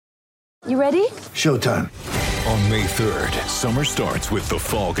You ready? Showtime. On May 3rd, summer starts with The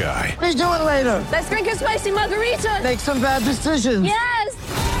Fall Guy. Let's do it later. Let's drink a spicy margarita. Make some bad decisions. Yes!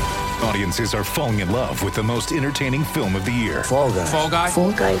 Audiences are falling in love with the most entertaining film of the year. Fall Guy. Fall Guy?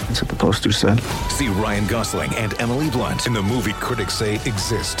 Fall guy. That's what the poster said. See Ryan Gosling and Emily Blunt in the movie critics say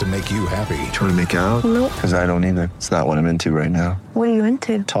exists to make you happy. Trying to make it out? Nope. Because I don't either. It's not what I'm into right now. What are you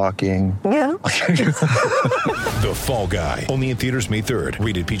into? Talking. Yeah. The Fall Guy. Only in theaters May 3rd.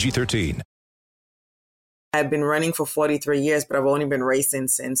 Rated PG-13. I've been running for 43 years, but I've only been racing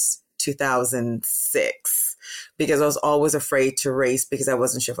since 2006 because I was always afraid to race because I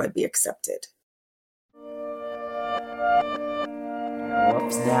wasn't sure if I'd be accepted.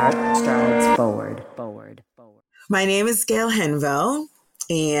 Strides forward. My name is Gail Henville,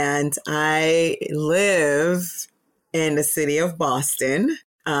 and I live in the city of Boston.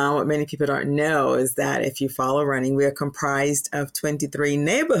 What many people don't know is that if you follow running, we are comprised of 23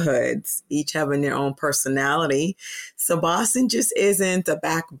 neighborhoods, each having their own personality. So Boston just isn't a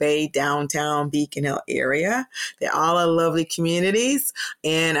Back Bay, downtown Beacon Hill area. They're all are lovely communities,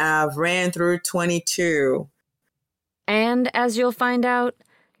 and I've ran through 22. And as you'll find out,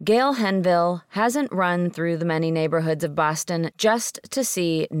 Gail Henville hasn't run through the many neighborhoods of Boston just to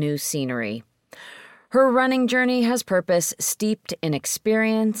see new scenery. Her running journey has purpose steeped in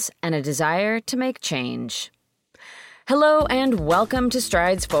experience and a desire to make change. Hello and welcome to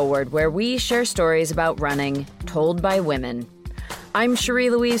Strides Forward, where we share stories about running told by women. I'm Cherie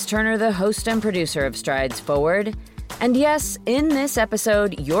Louise Turner, the host and producer of Strides Forward. And yes, in this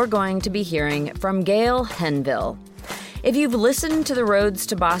episode, you're going to be hearing from Gail Henville. If you've listened to the Roads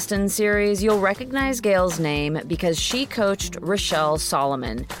to Boston series, you'll recognize Gail's name because she coached Rochelle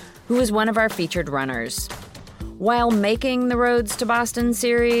Solomon, who is one of our featured runners. While making the Roads to Boston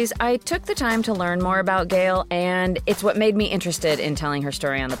series, I took the time to learn more about Gail, and it's what made me interested in telling her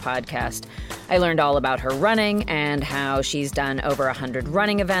story on the podcast. I learned all about her running and how she's done over 100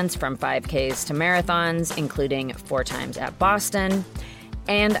 running events from 5Ks to marathons, including 4 times at Boston.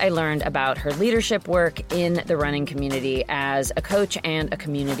 And I learned about her leadership work in the running community as a coach and a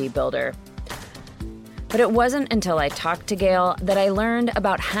community builder. But it wasn't until I talked to Gail that I learned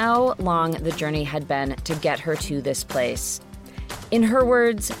about how long the journey had been to get her to this place. In her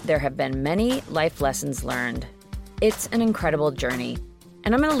words, there have been many life lessons learned. It's an incredible journey,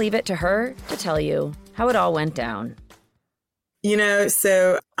 and I'm going to leave it to her to tell you how it all went down. You know,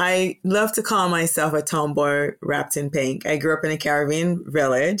 so I love to call myself a tomboy wrapped in pink. I grew up in a Caribbean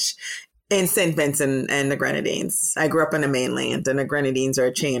village in St. Vincent and the Grenadines. I grew up on the mainland, and the Grenadines are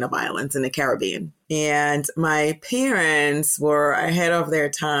a chain of islands in the Caribbean. And my parents were ahead of their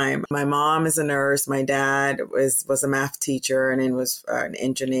time. My mom is a nurse. My dad was a math teacher and then was an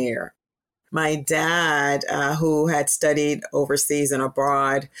engineer. My dad, who had studied overseas and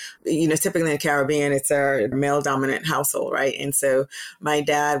abroad, you know, typically in the Caribbean, it's a male-dominant household, right? And so my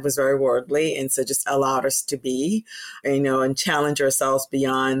dad was very worldly, and so just allowed us to be, you know, and challenge ourselves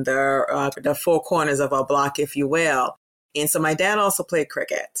beyond the 4 corners of our block, if you will. And so my dad also played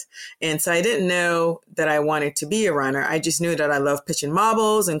cricket. And so I didn't know that I wanted to be a runner. I just knew that I loved pitching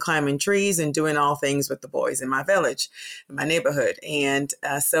marbles and climbing trees and doing all things with the boys in my village, in my neighborhood. And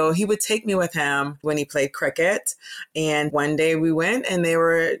so he would take me with him when he played cricket. And one day we went and there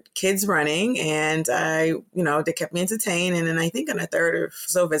were kids running, and they kept me entertained. And then I think on the 3rd or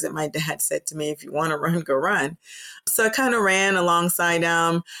so visit, my dad said to me, if you want to run, go run. So I kind of ran alongside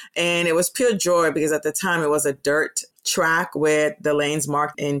him, and it was pure joy because at the time it was a dirt track with the lanes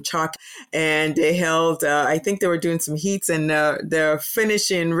marked in chalk, and they held, I think they were doing some heats, and the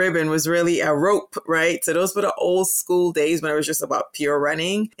finishing ribbon was really a rope, right? So those were the old school days when it was just about pure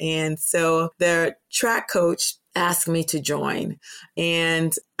running. And so the track coach asked me to join,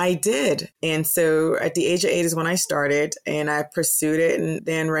 and I did. And so at the age of 8 is when I started, and I pursued it and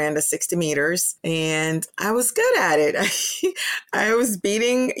then ran the 60 meters, and I was good at it. I was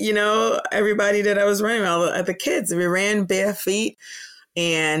beating, you know, everybody that I was running, all the kids. We ran bare feet.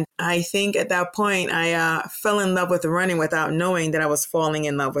 And I think at that point, I fell in love with running without knowing that I was falling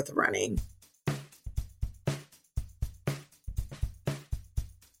in love with running.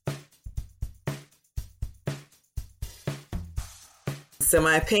 So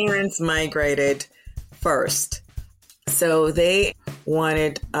my parents migrated first. So they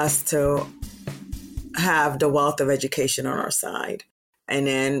wanted us to have the wealth of education on our side. And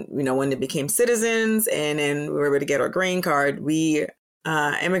then, you know, when they became citizens and then we were able to get our green card, we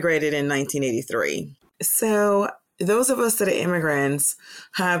immigrated in 1983. So those of us that are immigrants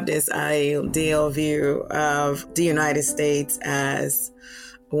have this ideal view of the United States as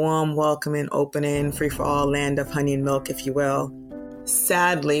warm, welcoming, opening, free-for-all land of honey and milk, if you will.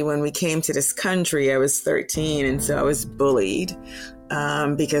 Sadly, when we came to this country, I was 13, and so I was bullied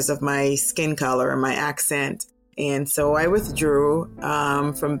because of my skin color and my accent. And so I withdrew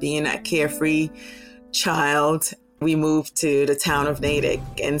from being a carefree child. We moved to the town of Natick.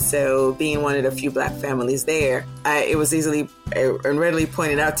 And so being one of the few Black families there, it was easily and readily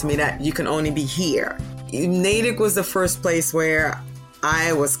pointed out to me that you can only be here. Natick was the first place where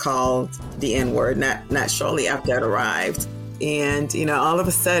I was called the N-word, not shortly after I'd arrived. And, all of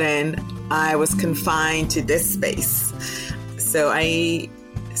a sudden, I was confined to this space. So I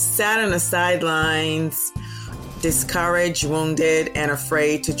sat on the sidelines, discouraged, wounded, and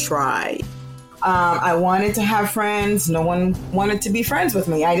afraid to try. I wanted to have friends. No one wanted to be friends with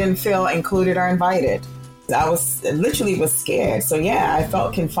me. I didn't feel included or invited. I literally was scared. So yeah, I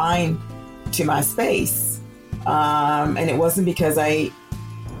felt confined to my space. And it wasn't because I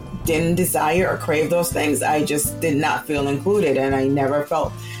didn't desire or crave those things. I just did not feel included, and I never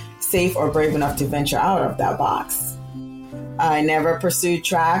felt safe or brave enough to venture out of that box. I never pursued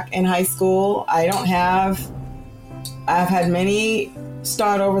track in high school. I've had many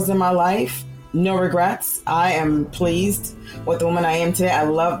start overs in my life. No regrets. I am pleased with the woman I am today. I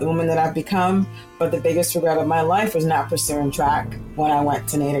love the woman that I've become, but the biggest regret of my life was not pursuing track when I went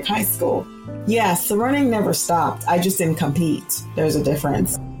to Natick High School. Yes, the running never stopped. I just didn't compete. There's a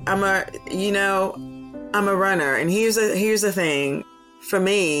difference. I'm a runner, and here's the thing. For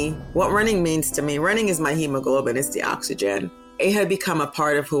me, what running means to me, running is my hemoglobin, it's the oxygen. It had become a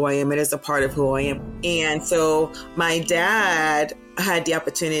part of who I am. It is a part of who I am. And so my dad had the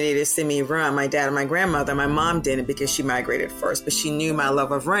opportunity to see me run. My dad and my grandmother. My mom didn't because she migrated first, but she knew my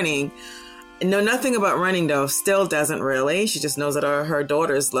love of running. Know nothing about running, though. Still doesn't really. She just knows that her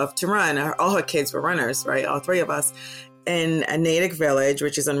daughters love to run. All her kids were runners, right? All three of us. In a Natick Village,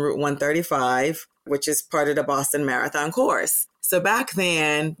 which is on Route 135, which is part of the Boston Marathon course. So back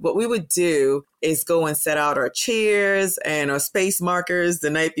then, what we would do is go and set out our chairs and our space markers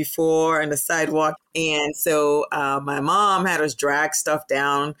the night before on the sidewalk. And so my mom had us drag stuff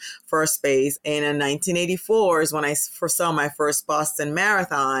down for a space. And in 1984 is when I first saw my first Boston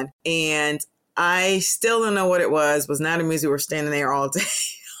Marathon. And I still don't know what it was not amused. We were standing there all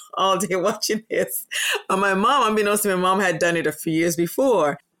day watching this. My mom, unbeknownst to me, my mom had done it a few years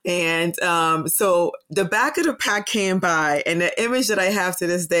before. And so the back of the pack came by, and the image that I have to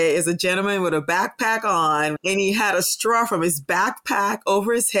this day is a gentleman with a backpack on, and he had a straw from his backpack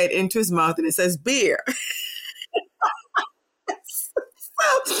over his head into his mouth, and it says beer.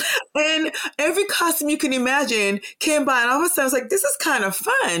 And every costume you can imagine came by, and all of a sudden I was like, this is kind of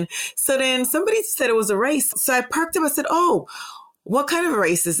fun. So then somebody said it was a race. So I perked up. I said, oh, what kind of a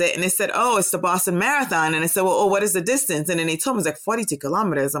race is it? And they said, oh, it's the Boston Marathon. And I said, well, what is the distance? And then they told me it's like 42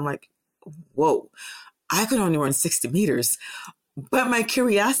 kilometers. I'm like, whoa, I could only run 60 meters. But my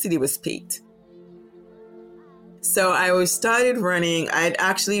curiosity was piqued. So I started running. I'd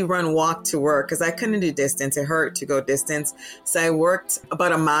actually walk to work because I couldn't do distance. It hurt to go distance. So I worked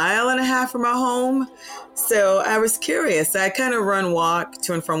about 1.5 miles from our home. So I was curious. I kind of walk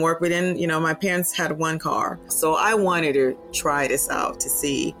to and from work. We didn't, my parents had one car. So I wanted to try this out to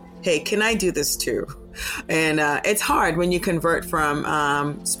see, hey, can I do this too? And it's hard when you convert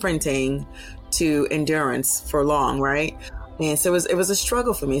from sprinting to endurance for long, right? And so it was a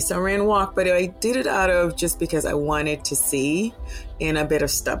struggle for me. So I ran walk, but I did it out of just because I wanted to see and a bit of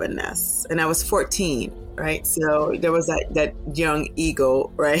stubbornness. And I was 14, right? So there was that young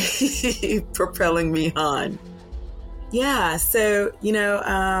ego, right? propelling me on. Yeah. So,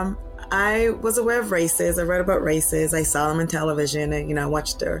 I was aware of races. I read about races. I saw them on television, and, I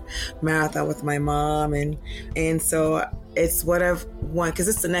watched the marathon with my mom. And so it's what I've wanted, because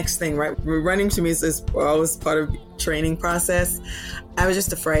it's the next thing, right? Running to me is always part of the training process. I was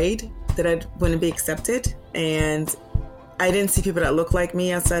just afraid that I wouldn't be accepted. And I didn't see people that look like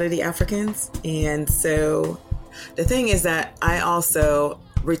me outside of the Africans. And so the thing is that I also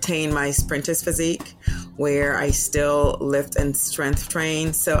retain my sprinter's physique, where I still lift and strength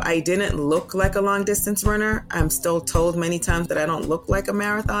train. So I didn't look like a long distance runner. I'm still told many times that I don't look like a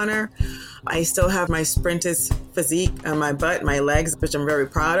marathoner. I still have my sprinter's physique on my butt, my legs, which I'm very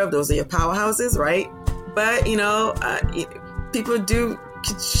proud of. Those are your powerhouses, right? But, people do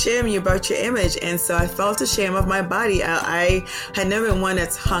shame you about your image. And so I felt ashamed of my body. I had never been one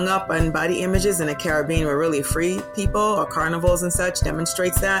that's hung up on body images. In the Caribbean, we're really free people, or carnivals and such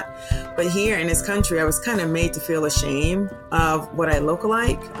demonstrates that. But here in this country, I was kind of made to feel ashamed of what I look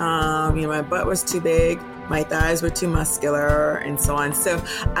like. My butt was too big. My thighs were too muscular, and so on. So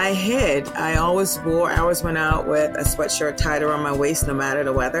I hid. I always went out with a sweatshirt tied around my waist no matter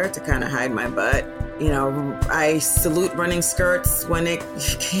the weather to kind of hide my butt. I salute running skirts when it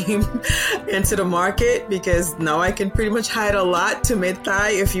came into the market, because now I can pretty much hide a lot to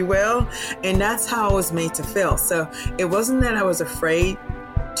mid-thigh, if you will. And that's how I was made to feel. So it wasn't that I was afraid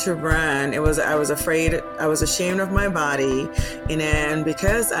to run. I was afraid, I was ashamed of my body. And then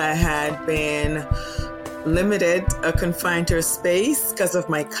because I had been limited or confined to a space because of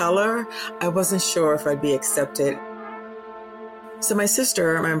my color, I wasn't sure if I'd be accepted. So my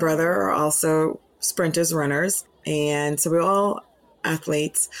sister and my brother are also sprinters, runners, and so we're all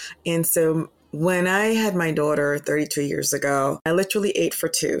athletes. And so when I had my daughter 32 years ago, I literally ate for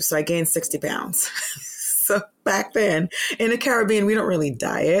two. So I gained 60 pounds. So back then in the Caribbean, we don't really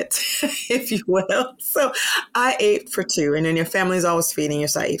diet, if you will. So I ate for two, and then your family's always feeding you.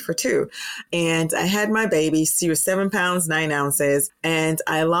 So I ate for two. And I had my baby. She was 7 pounds, 9 ounces. And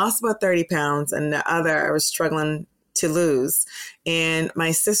I lost about 30 pounds. And the other, I was struggling to lose. And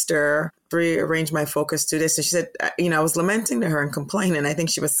my sister rearranged my focus to this. And she said, I was lamenting to her and complaining. I think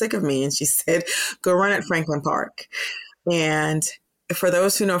she was sick of me. And she said, go run at Franklin Park. And for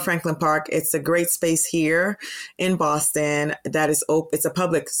those who know Franklin Park, it's a great space here in Boston that is open. It's a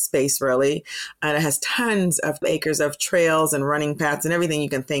public space, really. And it has tons of acres of trails and running paths and everything you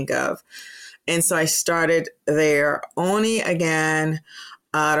can think of. And so I started there only, again,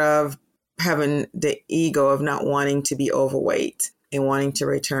 out of having the ego of not wanting to be overweight and wanting to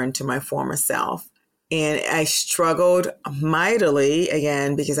return to my former self. And I struggled mightily,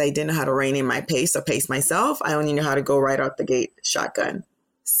 again, because I didn't know how to rein in my pace or pace myself. I only knew how to go right out the gate shotgun.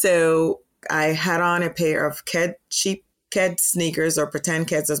 So I had on a pair of cheap Ked sneakers, or pretend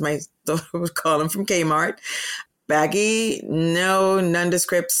Keds, as my daughter would call them, from Kmart. Baggy,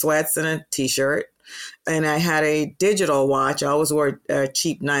 nondescript sweats and a t-shirt. And I had a digital watch. I always wore a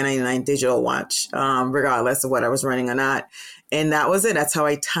cheap $9.99 digital watch, regardless of what I was running or not. And that was it. That's how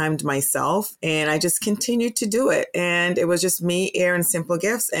I timed myself. And I just continued to do it. And it was just me, air, and simple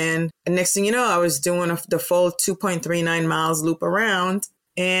gifts. And next thing you know, I was doing the full 2.39 miles loop around.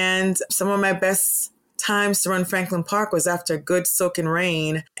 And some of my best times to run Franklin Park was after good soaking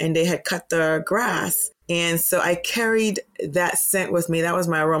rain, and they had cut the grass. And so I carried that scent with me. That was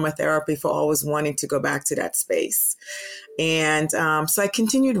my aromatherapy for always wanting to go back to that space. And so I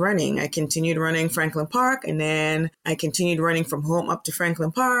continued running. I continued running Franklin Park, and then I continued running from home up to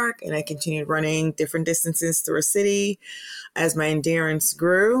Franklin Park, and I continued running different distances through a city as my endurance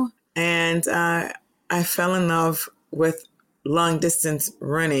grew. And I fell in love with long distance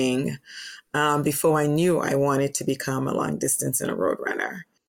running before I knew I wanted to become a long distance and a road runner.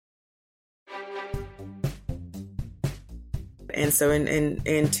 And so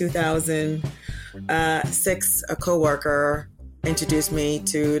in 2006, a coworker introduced me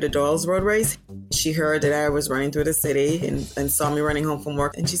to the Doyle's Road Race. She heard that I was running through the city and saw me running home from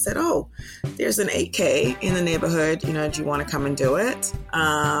work. And she said, oh, there's an 8K in the neighborhood. Do you want to come and do it?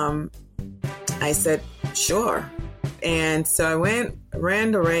 I said, sure. And so I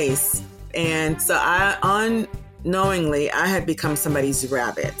ran the race. And so unknowingly, I had become somebody's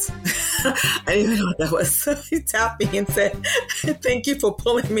rabbit. I didn't even know what that was. So he tapped me and said, thank you for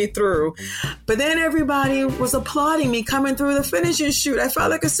pulling me through. But then everybody was applauding me coming through the finishing chute. I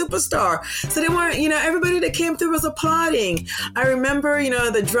felt like a superstar. So they weren't, everybody that came through was applauding. I remember,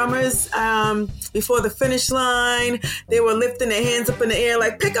 the drummers before the finish line, they were lifting their hands up in the air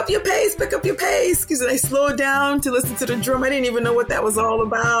like, pick up your pace, because I slowed down to listen to the drum. I didn't even know what that was all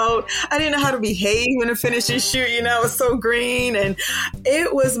about. I didn't know how to behave in a finishing chute. I was so green, and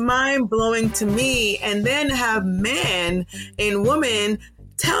it was mind-blowing to me. And then have men and women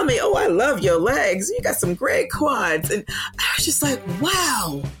tell me, oh, I love your legs. You got some great quads. And I was just like,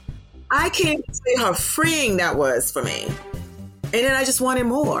 wow, I can't say how freeing that was for me. And then I just wanted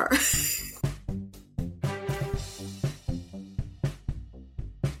more.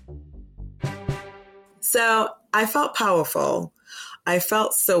 So I felt powerful. I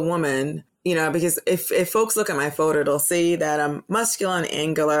felt so woman, because if folks look at my photo, they'll see that I'm muscular and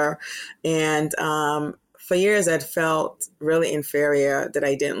angular. And for years, I'd felt really inferior, that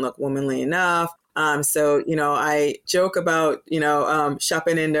I didn't look womanly enough. So I joke about,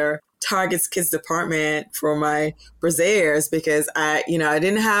 shopping in their Target's kids department for my brasiers, because I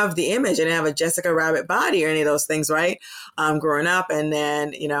didn't have the image. I didn't have a Jessica Rabbit body or any of those things, right? Growing up. And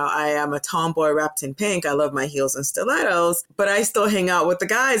then, I am a tomboy wrapped in pink. I love my heels and stilettos, but I still hang out with the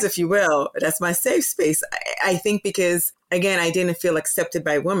guys, if you will. That's my safe space. I think because, again, I didn't feel accepted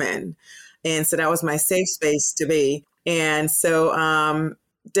by women. And so that was my safe space to be. And so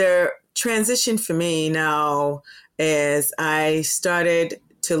the transition for me now is I started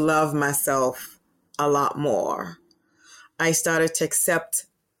to love myself a lot more. I started to accept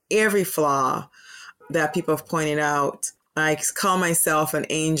every flaw that people have pointed out. I call myself an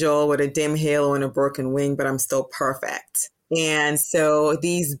angel with a dim halo and a broken wing, but I'm still perfect. And so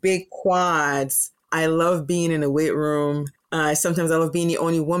these big quads, I love being in a weight room. Sometimes I love being the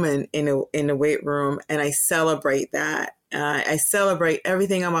only woman in the weight room, and I celebrate that. I celebrate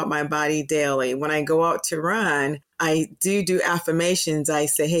everything about my body daily. When I go out to run, I do affirmations. I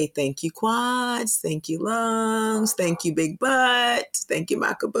say, hey, thank you, quads. Thank you, lungs. Thank you, big butt. Thank you,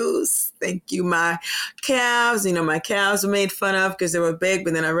 my caboose. Thank you, my calves. You know, my calves were made fun of because they were big,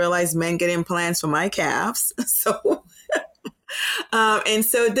 but then I realized men get implants for my calves. So, and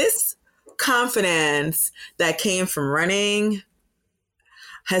so this confidence that came from running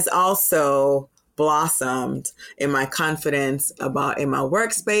has also blossomed in my confidence in my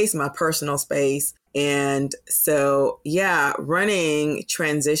workspace, my personal space. And so, yeah, running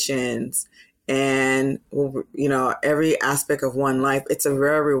transitions and, you know, every aspect of one life. It's a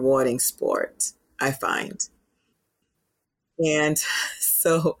very rewarding sport, I find. And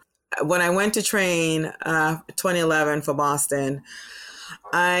so when I went to train 2011 for Boston,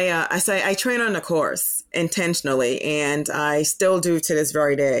 I train on the course intentionally, and I still do to this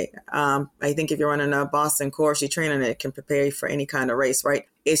very day. I think if you're running a Boston course, you train on it, it can prepare you for any kind of race, right?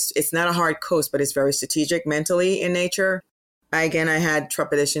 It's not a hard course, but it's very strategic mentally in nature. I had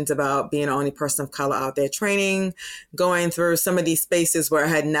trepidations about being the only person of color out there training, going through some of these spaces where I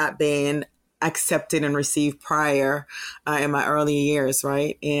had not been accepted and received prior in my early years,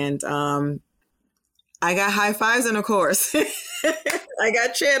 right? And I got high fives in the course. I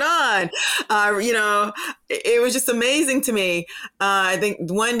got cheered on. You know, it was just amazing to me. I think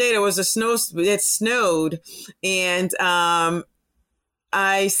one day it snowed, and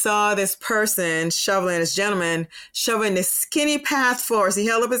I saw this gentleman shoveling this skinny path for us. He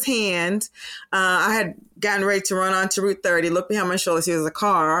held up his hand. I had gotten ready to run onto Route 30, looked behind my shoulder, see there was a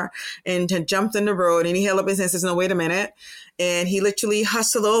car, and had jumped in the road, and he held up his hand and says, no, wait a minute. And he literally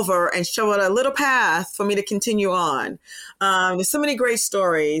hustled over and shoveled a little path for me to continue on. There's so many great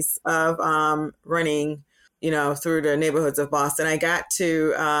stories of running, you know, through the neighborhoods of Boston. I got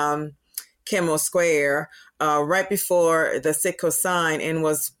to Kimmel Square right before the Citgo sign, and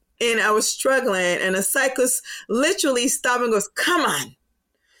I was struggling, and a cyclist literally stopped and goes, come on,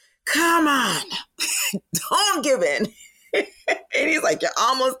 don't give in. And he's like, you're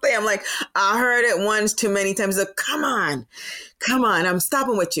almost there. I'm like, I heard it once too many times. He's like, come on, I'm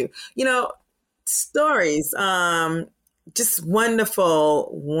stopping with you. You know, stories, just wonderful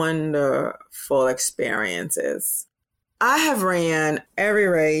experiences. I have ran every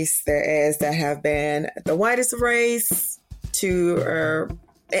race there is that have been the widest race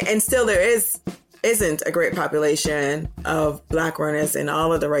and still there isn't a great population of Black runners in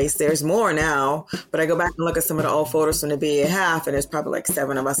all of the race. There's more now, but I go back and look at some of the old photos from the BA half, and there's probably like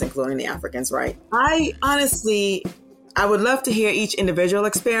 7 of us, including the Africans, right? I would love to hear each individual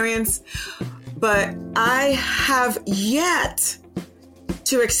experience, but I have yet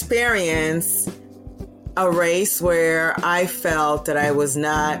to experience a race where I felt that I was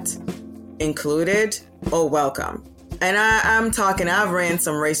not included or welcome. And I've ran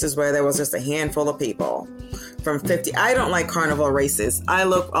some races where there was just a handful of people from 50. I don't like carnival races.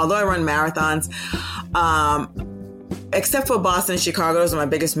 Although I run marathons, except for Boston and Chicago, those are my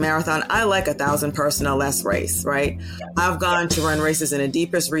biggest marathon. I like 1,000 person or less race, right? I've gone to run races in the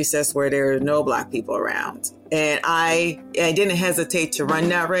deepest recess where there are no Black people around. And I didn't hesitate to run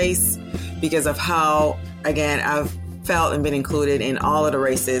that race because of how, again, I've felt and been included in all of the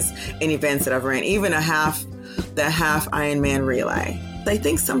races and events that I've ran, even the half Ironman relay. I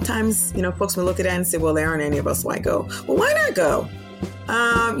think sometimes, you know, folks will look at that and say, well, there aren't any of us. Why go? Well, why not go?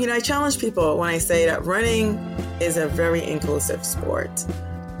 You know, I challenge people when I say that running is a very inclusive sport.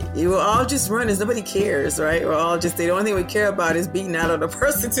 You will all just run as nobody cares, right? We're all just, the only thing we care about is beating out of the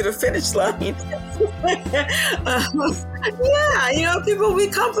person to the finish line. Yeah, you know, people, we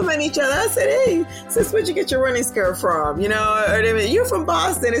compliment each other. I said, hey, sis, where'd you get your running skirt from? You know, or you're from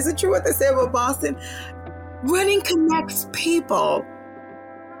Boston. Is it true what they say about Boston? Running connects people.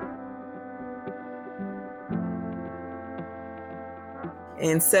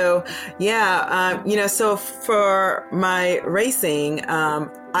 And so, yeah, you know, so for my racing,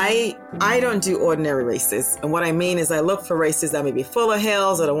 I don't do ordinary races. And what I mean is I look for races that may be full of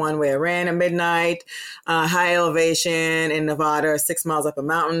hills, or the one where I ran at midnight, high elevation in Nevada, 6 miles up a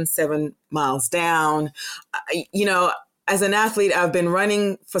mountain, 7 miles down. You know, as an athlete, I've been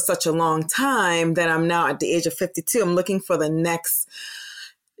running for such a long time that I'm now at the age of 52. I'm looking for the next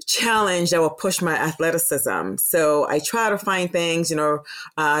challenge that will push my athleticism. So I try to find things, the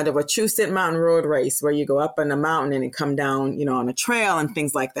Wachusett Mountain Road Race, where you go up on a mountain and then come down, on a trail and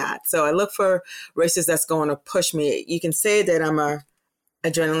things like that. So I look for races that's going to push me. You can say that I'm a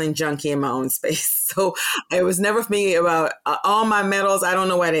adrenaline junkie in my own space. So it was never for me about all my medals. I don't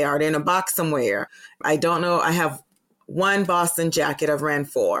know where they are. They're in a box somewhere. I don't know. I have one Boston jacket. I've ran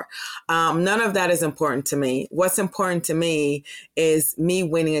 4. None of that is important to me. What's important to me is me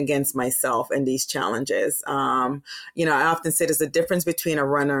winning against myself in these challenges. I often say there's a difference between a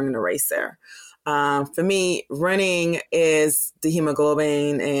runner and a racer. For me, running is the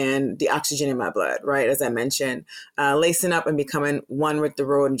hemoglobin and the oxygen in my blood, right? As I mentioned, lacing up and becoming one with the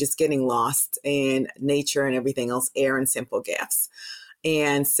road and just getting lost in nature and everything else, air and simple gifts.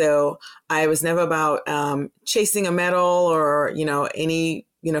 And so I was never about chasing a medal or,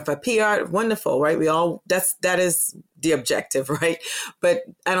 if I PR, wonderful, right? That is the objective, right? But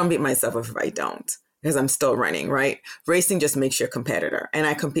I don't beat myself if I don't, because I'm still running, right? Racing just makes you a competitor, and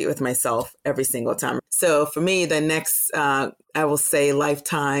I compete with myself every single time. So for me, the next, I will say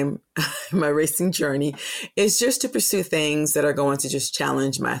lifetime, my racing journey is just to pursue things that are going to just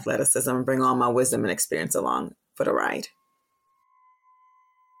challenge my athleticism and bring all my wisdom and experience along for the ride.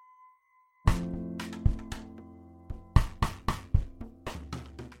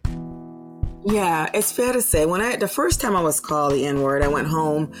 Yeah, it's fair to say the first time I was called the N-word, I went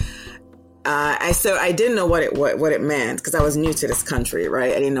home. I didn't know what it meant because I was new to this country,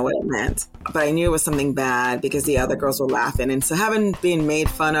 right? I didn't know what it meant, but I knew it was something bad because the other girls were laughing. And so having been made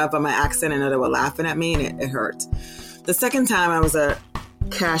fun of by my accent, I know they were laughing at me, and it hurt. The second time I was a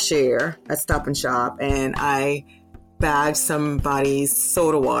cashier at Stop and Shop, and I bagged somebody's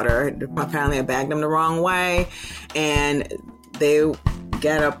soda water. Apparently I bagged them the wrong way, and they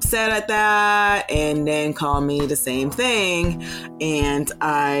get upset at that and then call me the same thing. And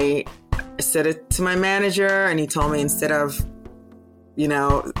I said it to my manager, and he told me instead of,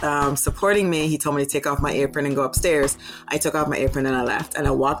 supporting me, he told me to take off my apron and go upstairs. I took off my apron and I left, and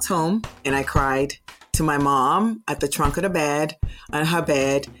I walked home and I cried to my mom at the trunk of the bed, on her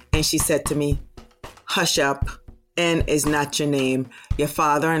bed. And she said to me, "Hush up. N is not your name. Your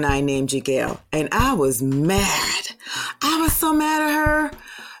father and I named you Gail." And I was mad. I was so mad at her.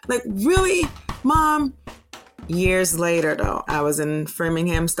 Like, really, Mom? Years later, though, I was in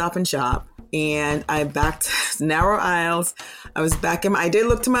Framingham Stop and Shop, and I backed narrow aisles. I did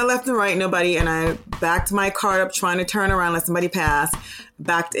look to my left and right, nobody, and I backed my cart up trying to turn around, let somebody pass,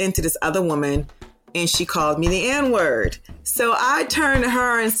 backed into this other woman, and she called me the N-word. So I turned to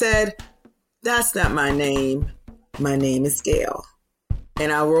her and said, "That's not my name. My name is Gail."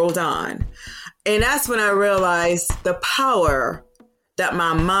 And I rolled on. And that's when I realized the power that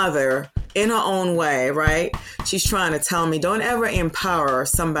my mother, in her own way, right? She's trying to tell me, don't ever empower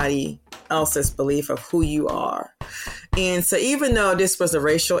somebody else's belief of who you are. And so even though this was a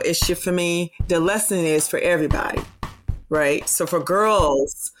racial issue for me, the lesson is for everybody, right? So for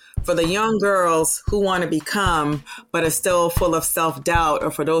girls, for the young girls who want to become, but are still full of self-doubt,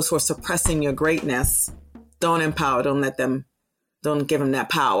 or for those who are suppressing your greatness, don't empower, don't give them that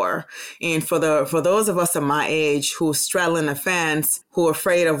power. And for those of us of my age who straddling the fence, who are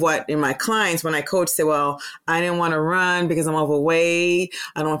afraid of what, in my clients, when I coach, say, well, I didn't want to run because I'm overweight.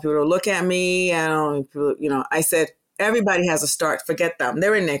 I don't want people to look at me. I said, everybody has a start. Forget them.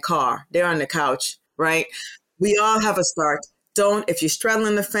 They're in their car. They're on the couch, right? We all have a start. If you're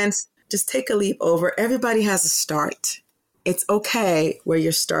straddling the fence, just take a leap over. Everybody has a start. It's okay where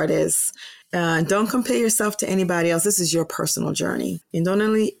your start is. Don't compare yourself to anybody else. This is your personal journey. And don't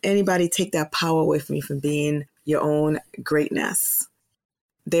let anybody take that power away from you from being your own greatness.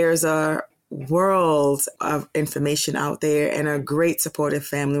 There's a world of information out there and a great supportive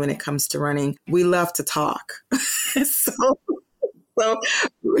family when it comes to running. We love to talk. So,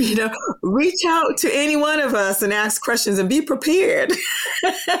 reach out to any one of us and ask questions and be prepared.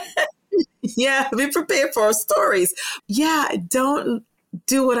 Yeah, be prepared for our stories. Yeah, don't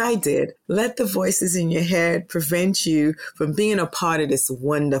do what I did. Let the voices in your head prevent you from being a part of this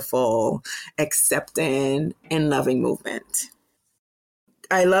wonderful, accepting, and loving movement.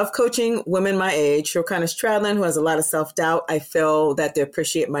 I love coaching women my age who are kind of straddling, who has a lot of self-doubt. I feel that they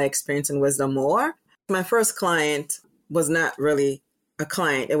appreciate my experience and wisdom more. My first client was not really a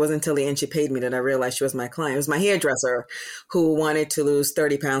client. It wasn't until the end she paid me that I realized she was my client. It was my hairdresser who wanted to lose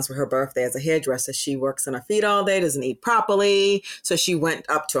 30 pounds for her birthday. As a hairdresser, she works on her feet all day, doesn't eat properly. So she went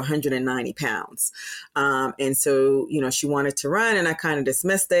up to 190 pounds. And so, she wanted to run, and I kind of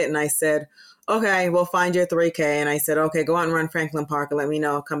dismissed it. And I said, okay, we'll find you a 3K. And I said, okay, go out and run Franklin Park and let me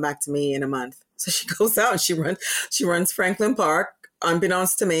know. Come back to me in a month. So she goes out and she runs Franklin Park.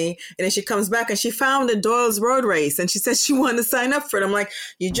 unbeknownst to me. And then she comes back and she found the Doyle's Road Race and she said she wanted to sign up for it. I'm like,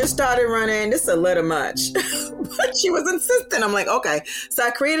 you just started running. This is a little much. But she was insistent. I'm like, okay. So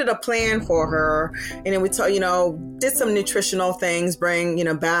I created a plan for her. And then we did some nutritional things, bring,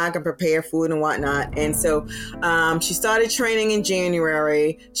 bag and prepare food and whatnot. And so she started training in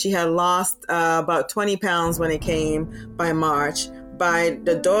January. She had lost about 20 pounds when it came by March. By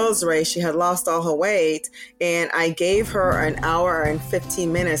the Doyle's Race, she had lost all her weight, and I gave her an hour and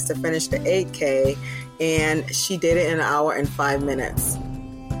 15 minutes to finish the 8K, and she did it in an hour and 5 minutes.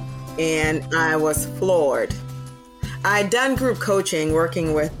 And I was floored. I'd done group coaching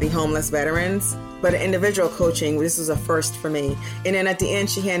working with the homeless veterans, but individual coaching, this was a first for me. And then at the end,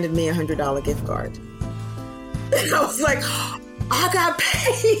 she handed me a $100 gift card. And I was like, I got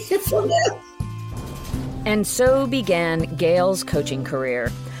paid for this. And so began Gail's coaching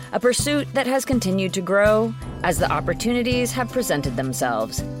career, a pursuit that has continued to grow as the opportunities have presented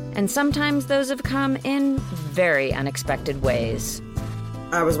themselves. And sometimes those have come in very unexpected ways.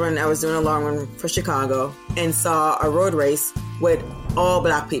 I was doing a long run for Chicago and saw a road race with all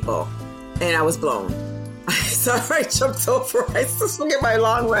Black people. And I was blown. So I jumped over. I just forget my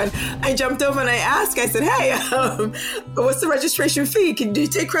long run. I jumped over and I asked, I said, hey, what's the registration fee? Do you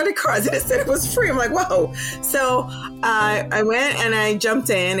take credit cards? And it said it was free. I'm like, whoa. So I went and I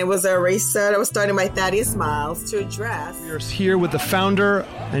jumped in. It was a race that was started by Thaddeus Miles to address. You're here with the founder,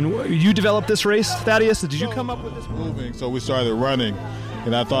 and you developed this race, Thaddeus? Did you come up with this? Moving, so we started running.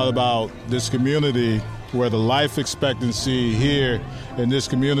 And I thought about this community where the life expectancy here in this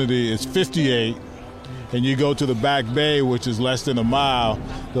community is 58. And you go to the Back Bay, which is less than a mile,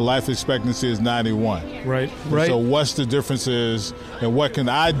 the life expectancy is 91. Right. So what's the differences, and what can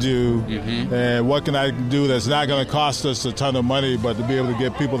I do, and what can I do that's not going to cost us a ton of money, but to be able to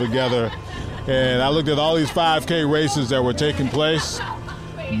get people together. And I looked at all these 5K races that were taking place.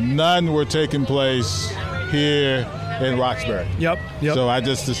 None were taking place here in Roxbury. Yep. So I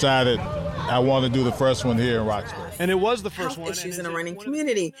just decided I want to do the first one here in Roxbury. And it was the first one. Issues in a running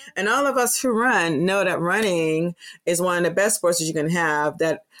community. And all of us who run know that running is one of the best sports that you can have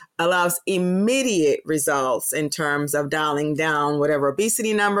that allows immediate results in terms of dialing down whatever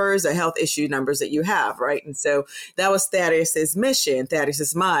obesity numbers or health issue numbers that you have, right? And so that was Thaddeus's mission,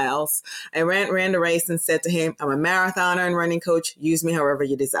 Thaddeus Miles. I ran the race and said to him, I'm a marathoner and running coach. Use me however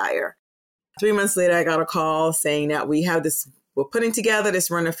you desire. 3 months later, I got a call saying that we're putting together this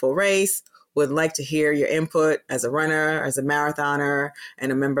wonderful race. Would like to hear your input as a runner, as a marathoner,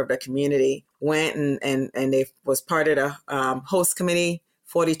 and a member of the community. Went and they was part of the host committee,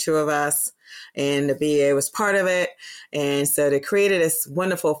 42 of us, and the BA was part of it. And so they created this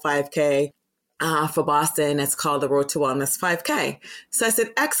wonderful 5K for Boston. That's called the Road to Wellness 5K. So I said,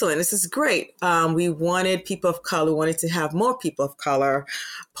 excellent. This is great. We wanted people of color, wanted to have more people of color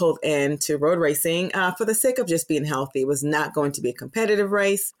pulled into road racing for the sake of just being healthy. It was not going to be a competitive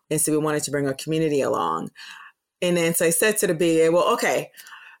race. And so we wanted to bring our community along. And then so I said to the BA, well, okay,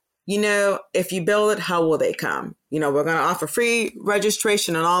 if you build it, how will they come? We're going to offer free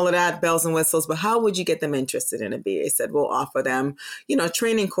registration and all of that, bells and whistles, but how would you get them interested in it? BA said, we'll offer them,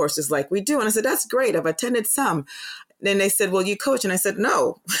 training courses like we do. And I said, that's great. I've attended some. Then they said, well, you coach. And I said,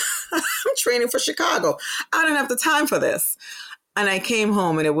 no, I'm training for Chicago. I don't have the time for this. And I came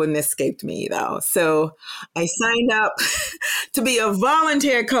home and it wouldn't escape me though. So I signed up to be a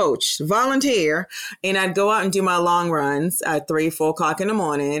volunteer coach, and I'd go out and do my long runs at 3, 4 o'clock in the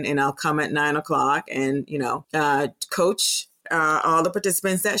morning, and I'll come at 9 o'clock and, coach all the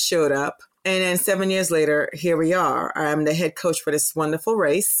participants that showed up. And then 7 years later, here we are. I'm the head coach for this wonderful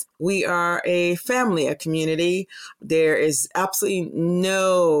race. We are a family, a community. There is absolutely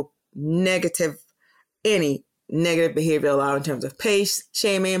no any negative behavior allowed in terms of pace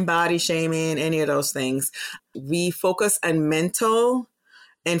shaming, body shaming, any of those things. We focus on mental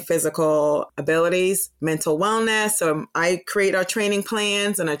and physical abilities, mental wellness. So I create our training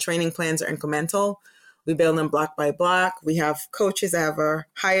plans, and our training plans are incremental. We build them block by block. We have coaches. I have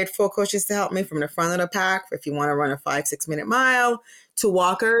hired 4 coaches to help me from the front of the pack if you want to run a 5-6 minute mile, to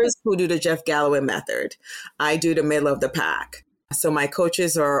walkers who do the Jeff Galloway method. I do the middle of the pack. So my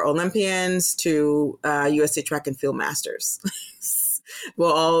coaches are Olympians to USA Track and Field Masters. We're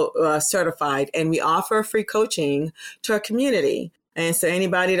all certified, and we offer free coaching to our community. And so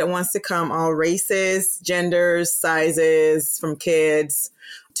anybody that wants to come, all races, genders, sizes, from kids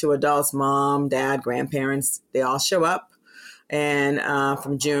to adults, mom, dad, grandparents, they all show up. And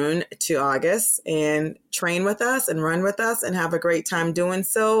from June to August, and train with us and run with us and have a great time doing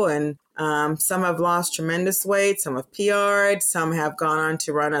so. And some have lost tremendous weight, some have PR'd, some have gone on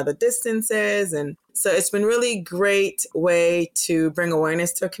to run other distances. And So it's been really great way to bring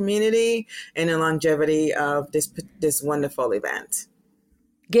awareness to a community and the longevity of this wonderful event.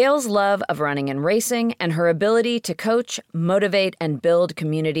 Gail's love of running and racing and her ability to coach, motivate, and build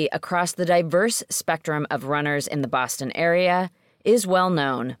community across the diverse spectrum of runners in the Boston area is well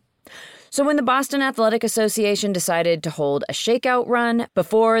known. So when the Boston Athletic Association decided to hold a shakeout run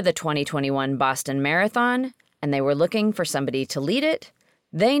before the 2021 Boston Marathon, and they were looking for somebody to lead it,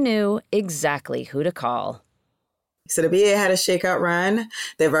 they knew exactly who to call. So the BA had a shakeout run,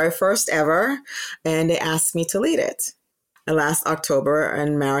 their very first ever, and they asked me to lead it last October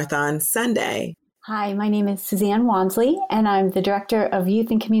on Marathon Sunday. Hi, my name is Suzanne Wansley, and I'm the Director of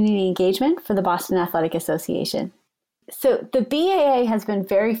Youth and Community Engagement for the Boston Athletic Association. So the BAA has been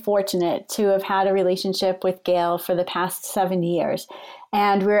very fortunate to have had a relationship with Gail for the past 7 years.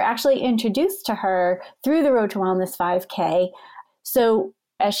 And we were actually introduced to her through the Road to Wellness 5K. So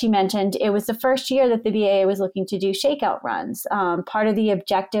as she mentioned, it was the first year that the BAA was looking to do shakeout runs. Part of the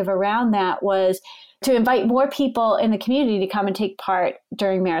objective around that was to invite more people in the community to come and take part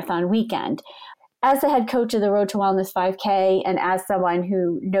during marathon weekend. As the head coach of the Road to Wellness 5K and as someone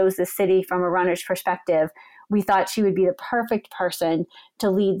who knows the city from a runner's perspective, we thought she would be the perfect person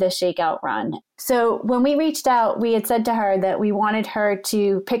to lead the shakeout run. So when we reached out, we had said to her that we wanted her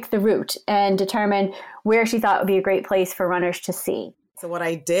to pick the route and determine where she thought would be a great place for runners to see. So what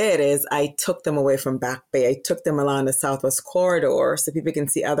I did is I took them away from Back Bay. I took them along the Southwest Corridor so people can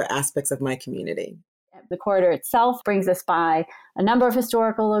see other aspects of my community. The corridor itself brings us by a number of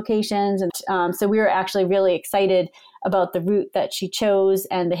historical locations. And so we were actually really excited about the route that she chose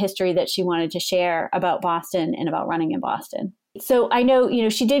and the history that she wanted to share about Boston and about running in Boston. So I know,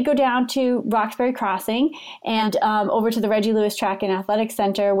 she did go down to Roxbury Crossing and over to the Reggie Lewis Track and Athletic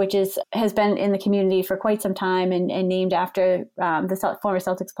Center, which has been in the community for quite some time and named after the former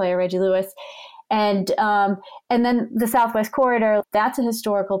Celtics player Reggie Lewis. And then the Southwest Corridor, that's a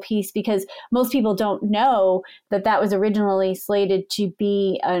historical piece because most people don't know that was originally slated to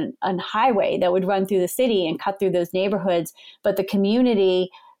be a highway that would run through the city and cut through those neighborhoods. But the community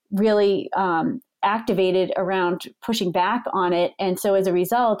really activated around pushing back on it. And so as a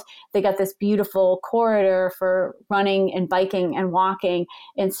result, they got this beautiful corridor for running and biking and walking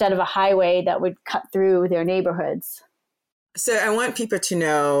instead of a highway that would cut through their neighborhoods. So I want people to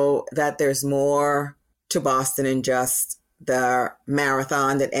know that there's more to Boston than just the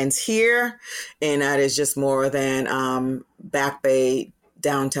marathon that ends here. And that is just more than Back Bay,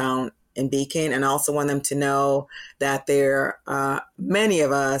 downtown, and Beacon. And I also want them to know that there are many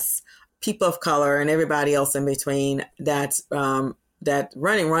of us, people of color and everybody else in between, that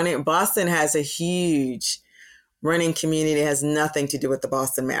running. Boston has a huge running community. It has nothing to do with the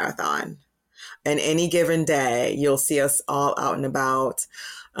Boston Marathon. And any given day, you'll see us all out and about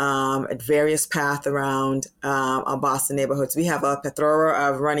at various paths around our Boston neighborhoods. We have a plethora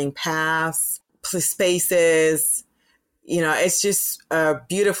of running paths, spaces. It's just a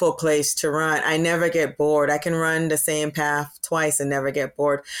beautiful place to run. I never get bored. I can run the same path twice and never get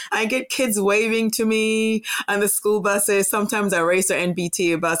bored. I get kids waving to me on the school buses. Sometimes I race an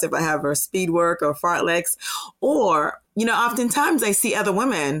NBT bus if I have a speed work or fartleks. Or, oftentimes I see other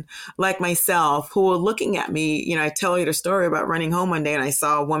women like myself who are looking at me. I tell you the story about running home one day and I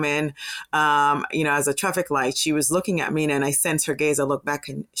saw a woman, as a traffic light. She was looking at me and I sensed her gaze. I looked back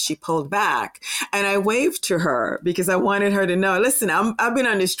and she pulled back and I waved to her because I wanted her to know, listen, I've been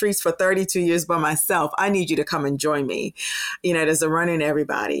on the streets for 32 years by myself. I need you to come and join me. There's a run in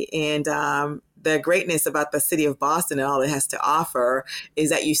everybody. And the greatness about the city of Boston and all it has to offer is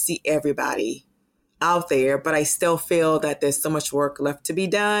that you see everybody out there, but I still feel that there's so much work left to be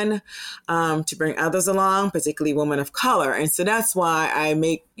done to bring others along, particularly women of color. And so that's why I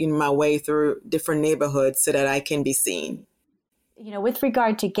make my way through different neighborhoods so that I can be seen. With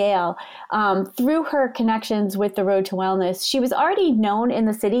regard to Gail, through her connections with the Road to Wellness, she was already known in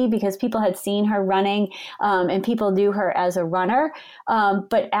the city because people had seen her running and people knew her as a runner.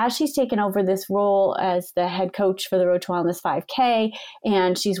 But as she's taken over this role as the head coach for the Road to Wellness 5K,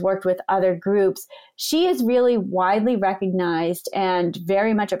 and she's worked with other groups, she is really widely recognized and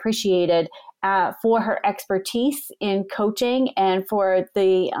very much appreciated for her expertise in coaching and for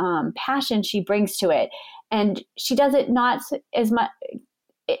the passion she brings to it. And she does it not as much,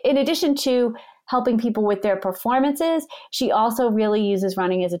 in addition to helping people with their performances, she also really uses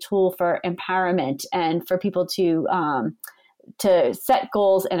running as a tool for empowerment and for people to set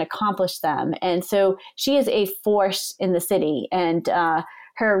goals and accomplish them. And so she is a force in the city, and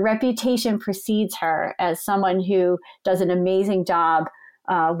her reputation precedes her as someone who does an amazing job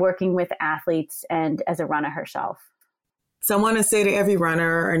working with athletes and as a runner herself. So I want to say to every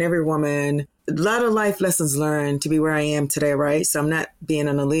runner and every woman, a lot of life lessons learned to be where I am today, right? So I'm not being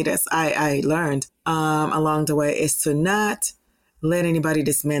an elitist. I learned along the way is to not let anybody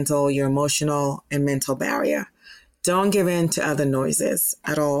dismantle your emotional and mental barrier. Don't give in to other noises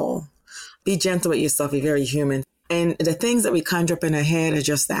at all. Be gentle with yourself. Be very human. And the things that we conjure up in our head are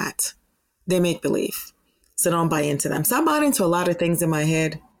just that. They make believe. So don't buy into them. So I bought into a lot of things in my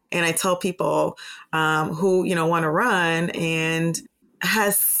head. And I tell people who, want to run and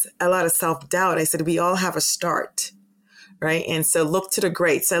has a lot of self-doubt. I said, we all have a start, right? And so look to the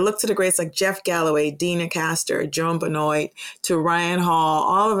greats. So I look to the greats like Jeff Galloway, Dina Castor, Joan Benoit, to Ryan Hall.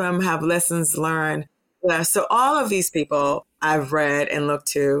 All of them have lessons learned. So all of these people I've read and looked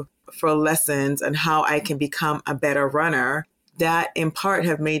to for lessons on how I can become a better runner that in part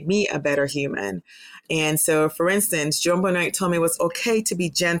have made me a better human. And so, for instance, Joan Benoit told me it was okay to be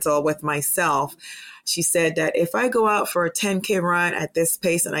gentle with myself. She said that if I go out for a 10K run at this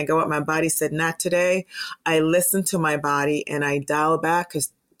pace and I go out, my body said, not today. I listen to my body and I dial back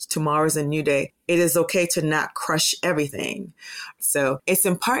because tomorrow's a new day. It is okay to not crush everything. So it's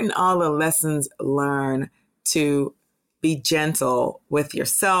important all the lessons learned to be gentle with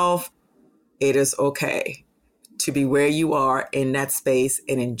yourself. It is okay to be where you are in that space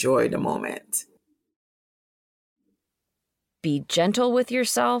and enjoy the moment. Be gentle with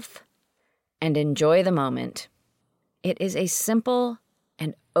yourself and enjoy the moment. It is a simple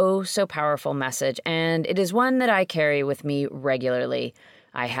and oh so powerful message, and it is one that I carry with me regularly.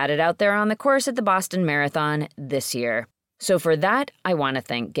 I had it out there on the course at the Boston Marathon this year. So for that, I want to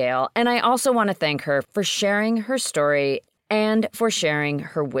thank Gail, and I also want to thank her for sharing her story and for sharing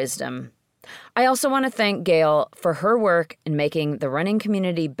her wisdom. I also want to thank Gail for her work in making the running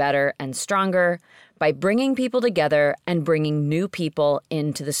community better and stronger by bringing people together and bringing new people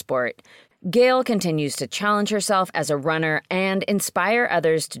into the sport. Gail continues to challenge herself as a runner and inspire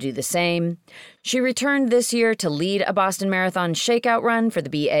others to do the same. She returned this year to lead a Boston Marathon shakeout run for the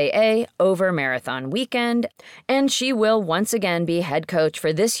BAA over Marathon Weekend, and she will once again be head coach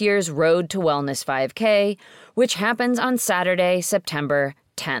for this year's Road to Wellness 5K, which happens on Saturday, September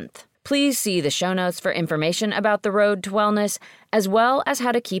 10th. Please see the show notes for information about the Road to Wellness, as well as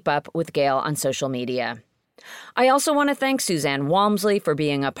how to keep up with Gail on social media. I also want to thank Suzanne Walmsley for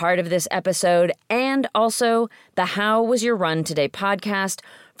being a part of this episode, and also the How Was Your Run Today podcast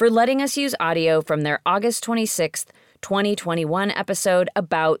for letting us use audio from their August 26th, 2021 episode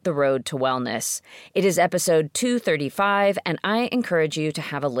about the Road to Wellness. It is episode 235, and I encourage you to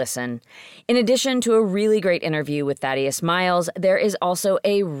have a listen. In addition to a really great interview with Thaddeus Miles, there is also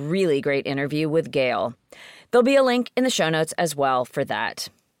a really great interview with Gail. There'll be a link in the show notes as well for that.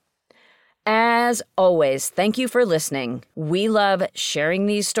 As always, thank you for listening. We love sharing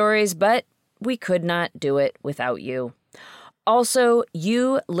these stories, but we could not do it without you. Also,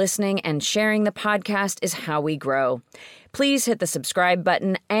 you listening and sharing the podcast is how we grow. Please hit the subscribe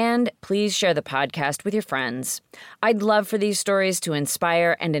button and please share the podcast with your friends. I'd love for these stories to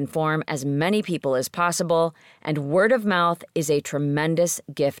inspire and inform as many people as possible, and word of mouth is a tremendous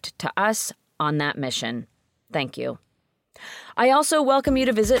gift to us on that mission. Thank you. I also welcome you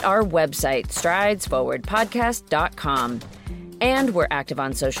to visit our website, stridesforwardpodcast.com. And we're active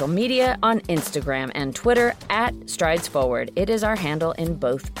on social media on Instagram and Twitter at StridesForward. It is our handle in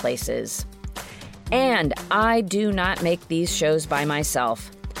both places. And I do not make these shows by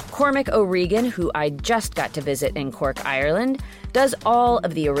myself. Cormac O'Regan, who I just got to visit in Cork, Ireland, does all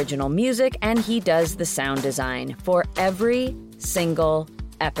of the original music, and he does the sound design for every single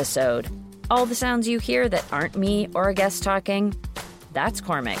episode. All the sounds you hear that aren't me or a guest talking, that's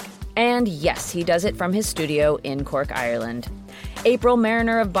Cormac. And yes, he does it from his studio in Cork, Ireland. April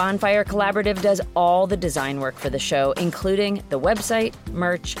Mariner of Bonfire Collaborative does all the design work for the show, including the website,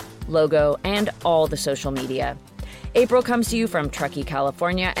 merch, logo, and all the social media. April comes to you from Truckee,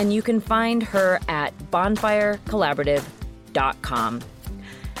 California, and you can find her at bonfirecollaborative.com.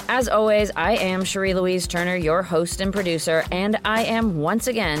 As always, I am Cherie Louise Turner, your host and producer, and I am once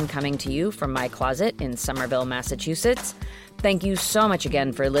again coming to you from my closet in Somerville, Massachusetts. Thank you so much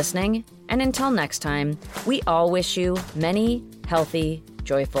again for listening, and until next time, we all wish you many healthy,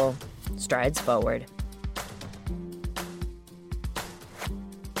 joyful strides forward.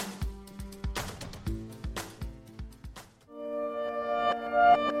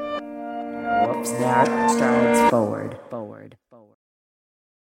 Whoops, that strides forward.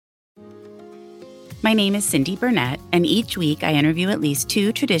 My name is Cindy Burnett, and each week I interview at least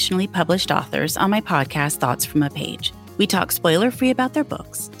 2 traditionally published authors on my podcast, Thoughts from a Page. We talk spoiler-free about their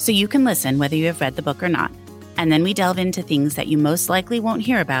books, so you can listen whether you have read the book or not. And then we delve into things that you most likely won't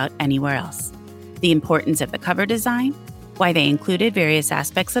hear about anywhere else. The importance of the cover design, why they included various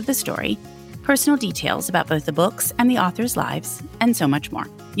aspects of the story, personal details about both the books and the authors' lives, and so much more.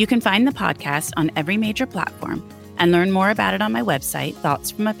 You can find the podcast on every major platform and learn more about it on my website,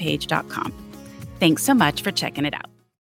 thoughtsfromapage.com. Thanks so much for checking it out.